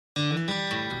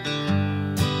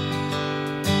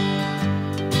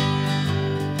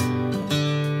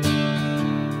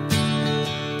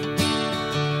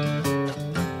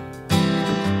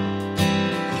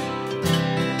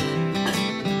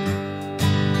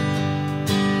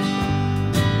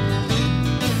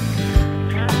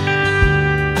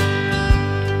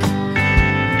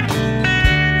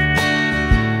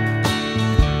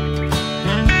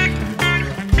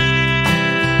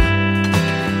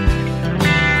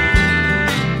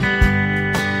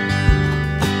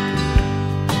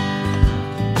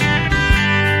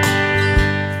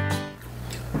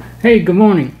Hey, good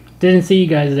morning. Didn't see you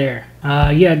guys there.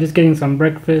 Yeah, just getting some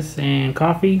breakfast and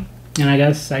coffee. And I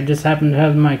guess I just happened to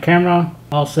have my camera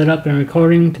all set up and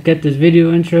recording to get this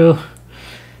video intro.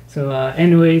 So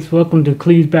anyways, welcome to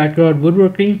Cleve's Backyard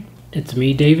Woodworking. It's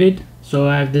me, David. So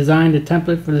I've designed a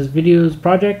template for this video's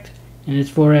project, and it's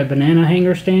for a banana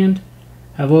hanger stand.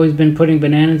 I've always been putting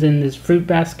bananas in this fruit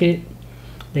basket.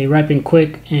 They ripen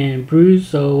quick and bruise,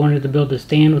 so I wanted to build a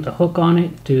stand with a hook on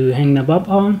it to hang them up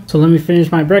on. So let me finish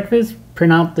my breakfast,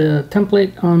 print out the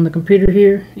template on the computer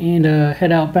here, and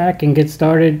head out back and get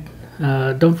started.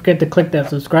 Don't forget to click that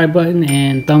subscribe button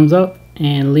and thumbs up,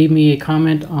 and leave me a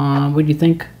comment on what you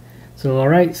think. So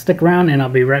alright, stick around and I'll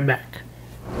be right back.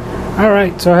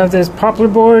 Alright, so I have this poplar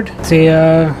board. It's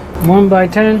a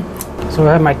 1x10. So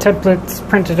I have my templates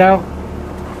printed out.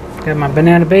 Got my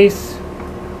banana base,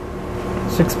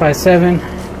 6x7,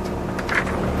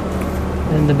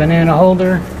 and the banana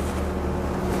holder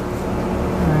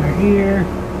right here.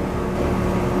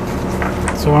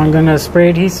 So I'm gonna spray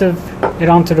adhesive it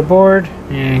onto the board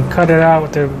and cut it out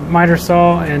with the miter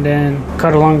saw, and then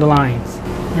cut along the lines.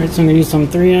 Alright, so I'm gonna use some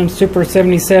 3M Super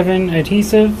 77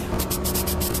 adhesive.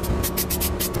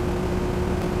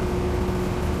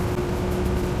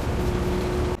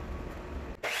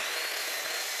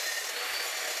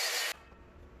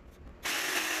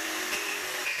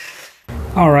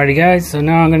 Alrighty guys, so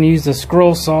now I'm going to use the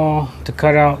scroll saw to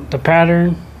cut out the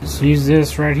pattern. Just use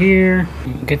this right here,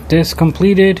 get this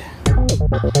completed.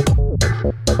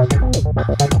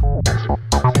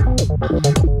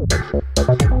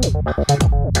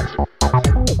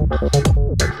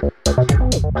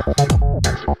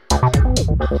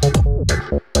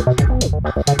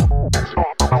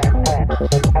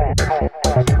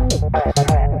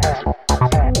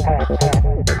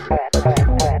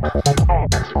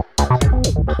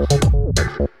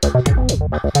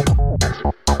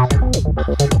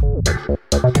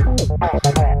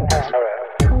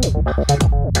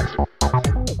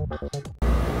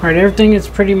 Alright, everything is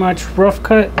pretty much rough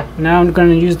cut. Now I'm going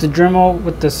to use the Dremel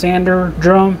with the sander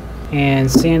drum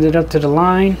and sand it up to the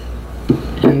line.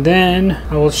 And then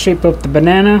I will shape up the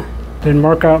banana, then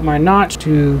mark out my notch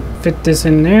to fit this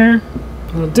in there.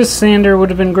 Well, this sander would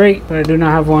have been great, but I do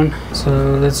not have one. So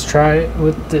let's try it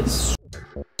with this.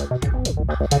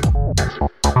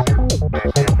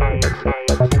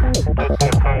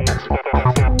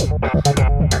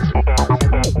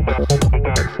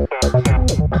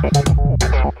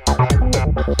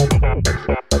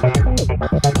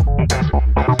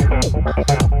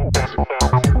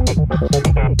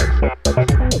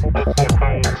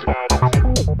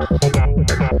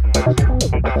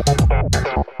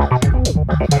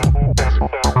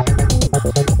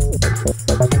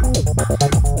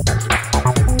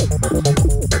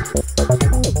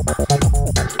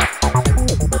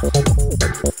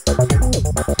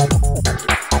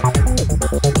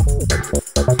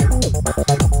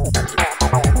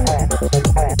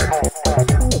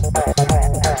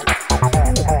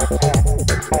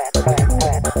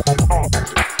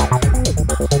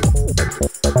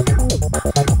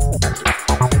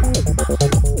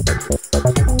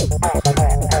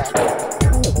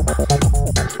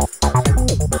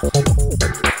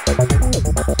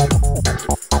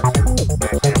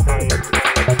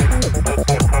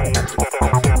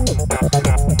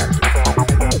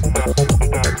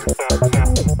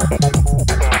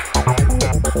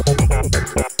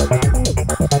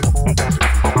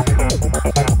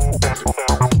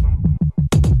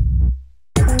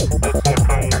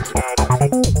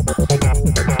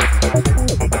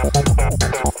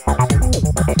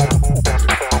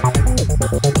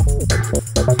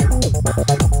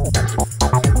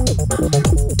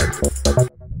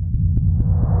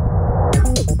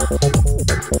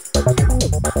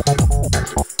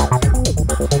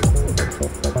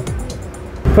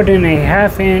 Put in a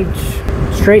 1/2 inch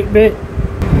straight bit.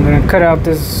 I'm going to cut out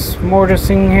this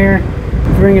mortising here,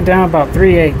 bring it down about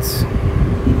 3/8.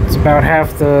 It's about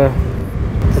half the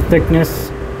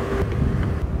thickness.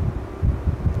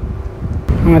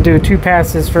 I'm going to do 2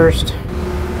 passes first.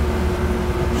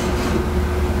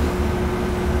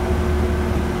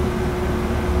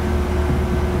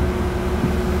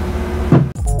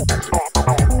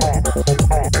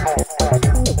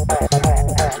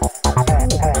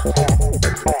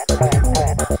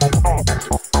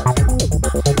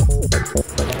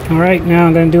 Alright, now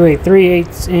I'm going to do a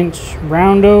 3/8 inch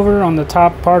round over on the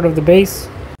top part of the base.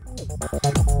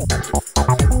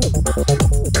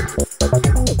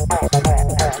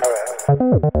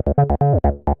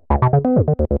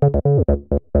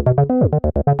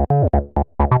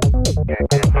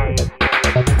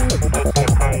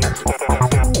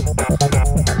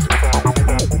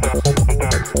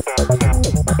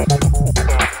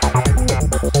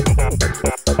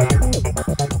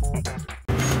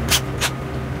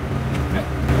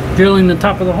 drilling the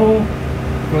top of the hole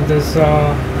with this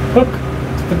hook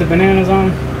to put the bananas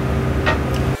on.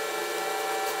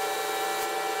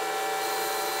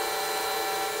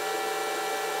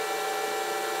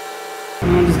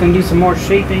 And I'm just going to do some more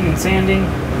shaping and sanding,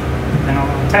 then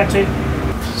I'll attach it.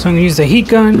 So I'm going to use the heat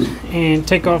gun and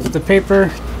take off the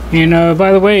paper. And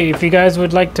by the way, if you guys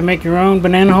would like to make your own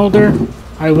banana holder,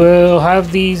 I will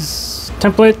have these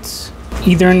templates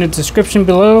either in the description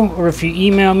below, or if you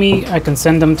email me, I can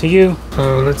send them to you.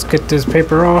 So let's get this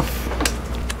paper off.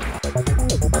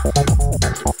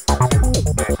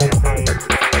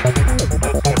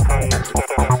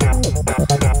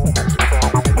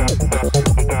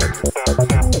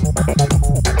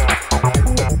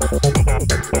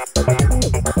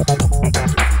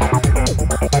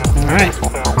 Alright,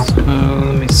 so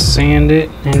let me sand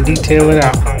it and detail it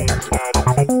out.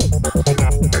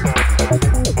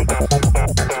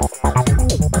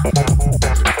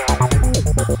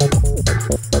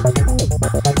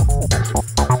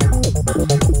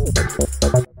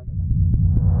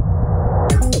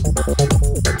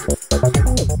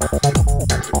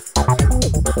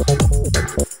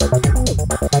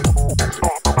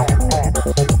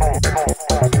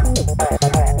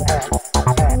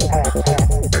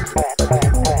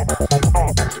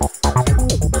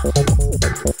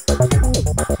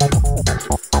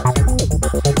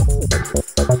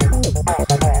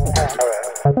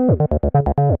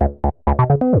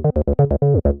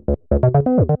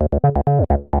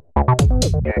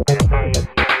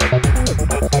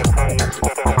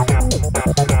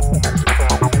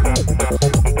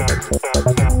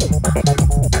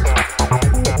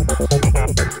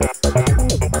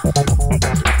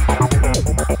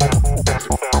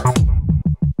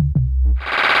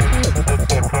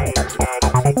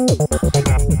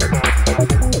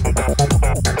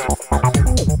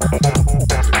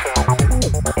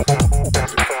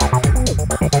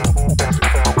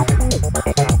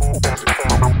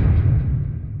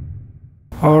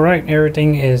 Alright,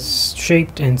 everything is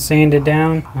shaped and sanded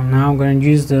down. And now I'm going to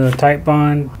use the Type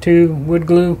Bond 2 wood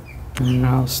glue. And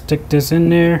I'll stick this in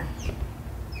there.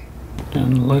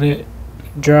 And let it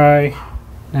dry.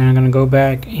 Then I'm going to go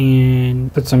back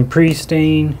and put some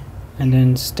pre-stain and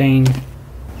then stain.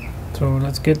 So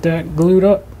let's get that glued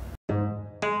up.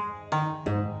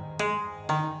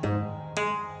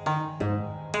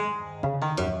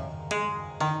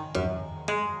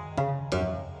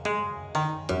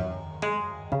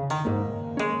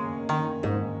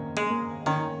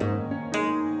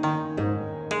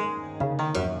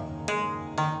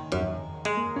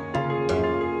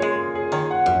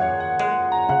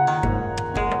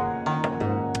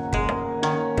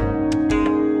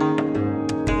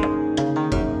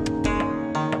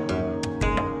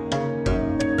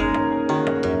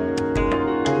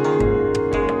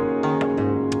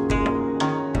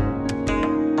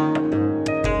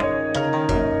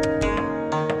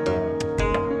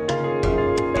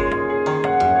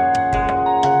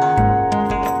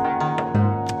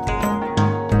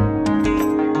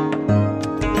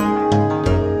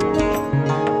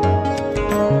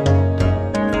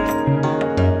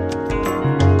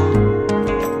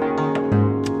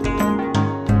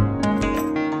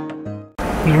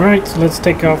 Alright, so let's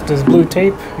take off this blue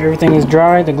tape. Everything is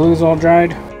dry, the glue's all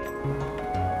dried.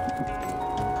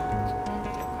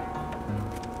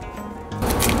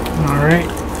 Alright,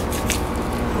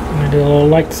 I'm gonna do a little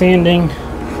light sanding.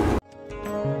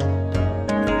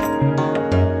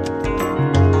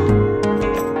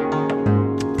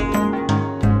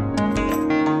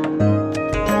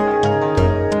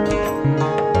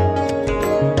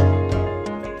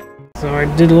 So I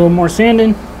did a little more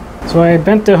sanding. So I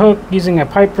bent the hook using a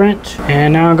pipe wrench,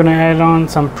 and now I'm going to add on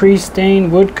some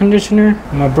pre-stained wood conditioner.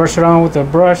 I'm going to brush it on with a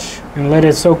brush and let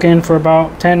it soak in for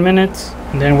about 10 minutes.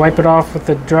 And then wipe it off with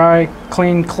a dry,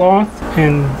 clean cloth,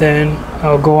 and then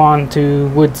I'll go on to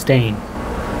wood stain.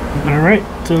 Alright,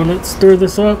 so let's stir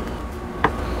this up.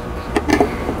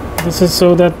 This is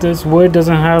so that this wood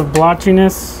doesn't have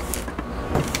blotchiness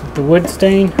with the wood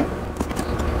stain.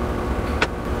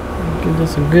 Give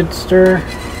this a good stir.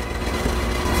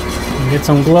 Get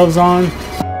some gloves on.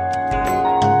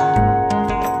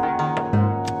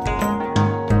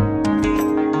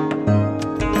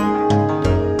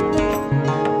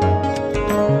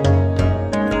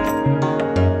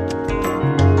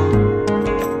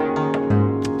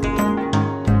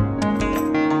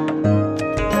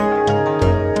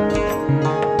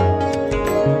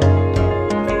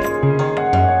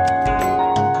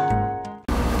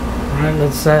 Alright,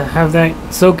 let's have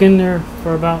that soak in there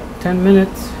for about 10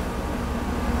 minutes.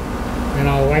 And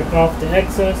I'll wipe off the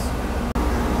excess.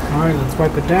 Alright, let's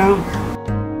wipe it down.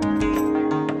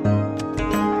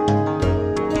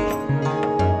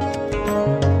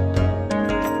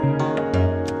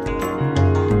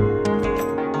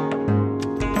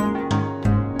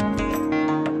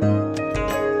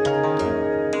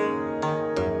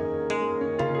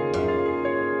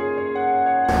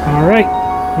 Alright,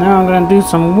 now I'm going to do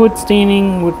some wood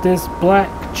staining with this black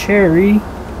cherry.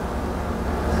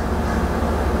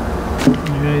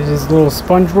 There's this little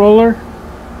sponge roller.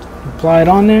 Apply it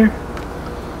on there.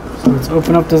 So let's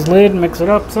open up this lid, mix it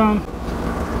up some.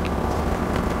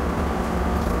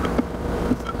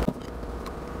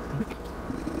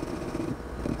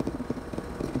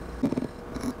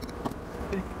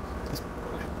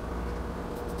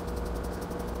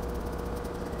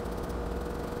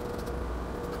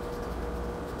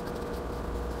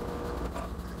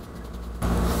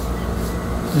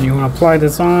 And you want to apply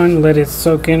this on, let it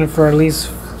soak in for at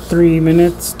least 3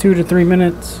 minutes, 2 to 3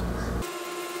 minutes.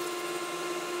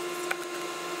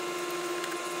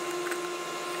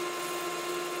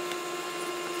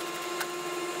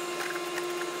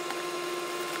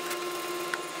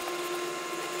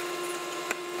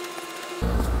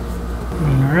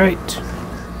 Alright,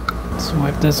 let's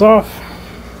wipe this off.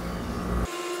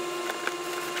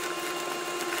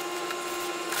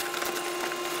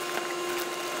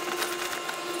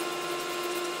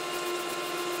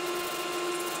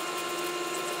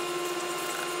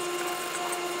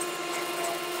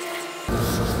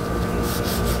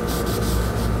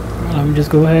 Let me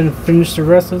just go ahead and finish the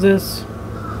rest of this,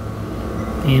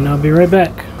 and I'll be right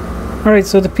back. Alright,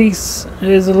 so the piece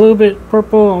is a little bit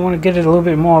purple. I want to get it a little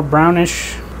bit more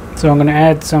brownish, so I'm going to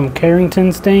add some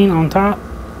Carrington stain on top,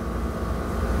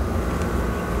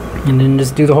 and then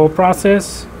just do the whole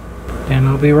process, and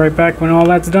I'll be right back when all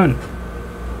that's done.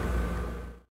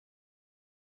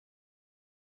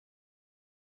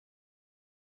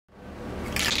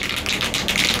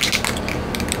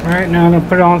 Alright, now I'm going to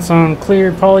put on some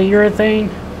clear polyurethane.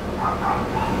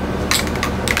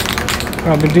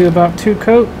 Probably do about 2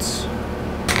 coats.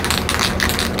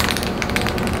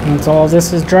 Once all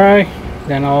this is dry,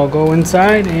 then I'll go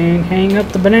inside and hang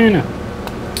up the banana.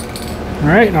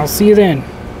 Alright, I'll see you then.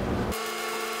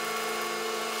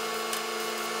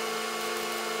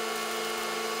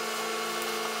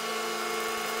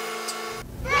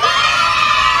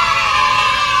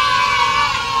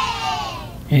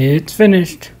 It's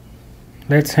finished.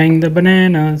 Let's hang the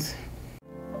bananas.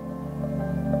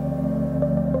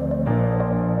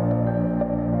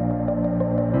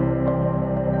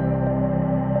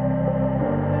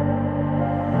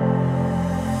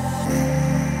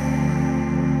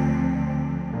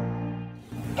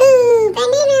 Ooh,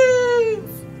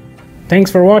 bananas!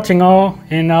 Thanks for watching all,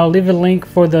 and I'll leave a link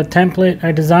for the template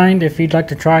I designed if you'd like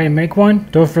to try and make one.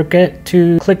 Don't forget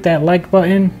to click that like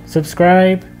button,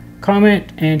 subscribe,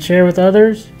 comment, and share with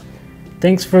others.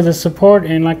 Thanks for the support,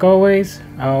 and like always,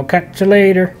 I'll catch you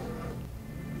later.